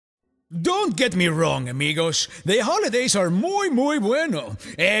Don't get me wrong, amigos. The holidays are muy bueno.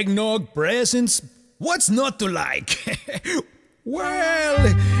 Eggnog, presents, what's not to like?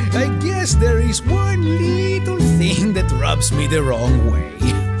 Well, I guess there is one little thing that rubs me the wrong way.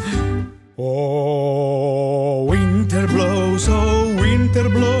 Oh, winter blows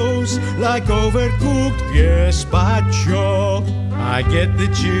like overcooked gazpacho. I get the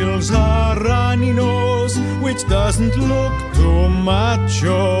chills, a runny nose, which doesn't look too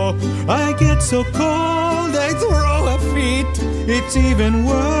macho. I get so cold, I throw a fit. It's even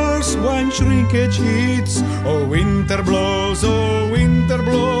worse when shrinkage hits. Oh, winter blows,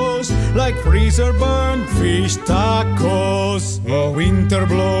 like freezer burned fish tacos. Oh, winter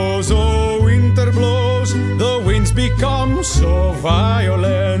blows, the winds become so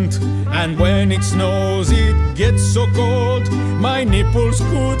violent. And when it snows, it gets so cold, my nipples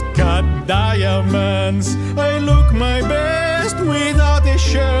could cut diamonds. I look my best without a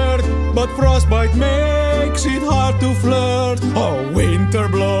shirt, but frostbite makes it hard to flirt. Oh, winter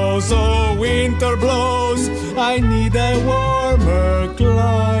blows, I need a warmer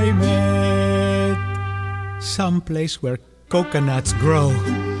climate. Someplace where coconuts grow,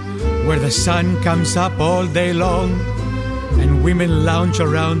 where the sun comes up all day long, and women lounge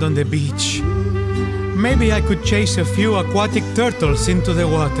around on the beach. Maybe I could chase a few aquatic turtles into the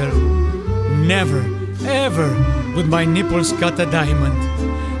water. Never, ever would my nipples cut a diamond.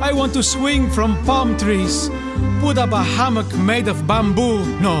 I want to swing from palm trees, put up a hammock made of bamboo.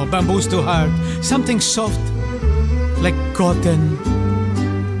 No, bamboo's too hard. Something soft, like cotton.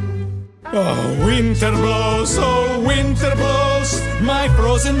 Oh, winter blows, my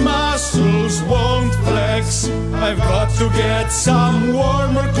frozen muscles won't flex. I've got to get some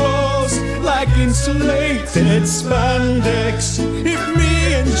warmer clothes, like insulated spandex. If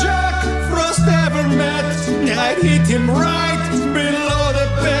me and Jack Frost ever met, I'd hit him right below the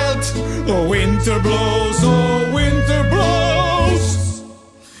belt. Oh, winter blows,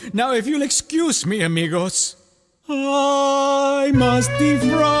 Now, if you'll excuse me, amigos, I must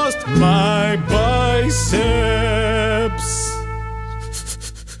defrost my biceps.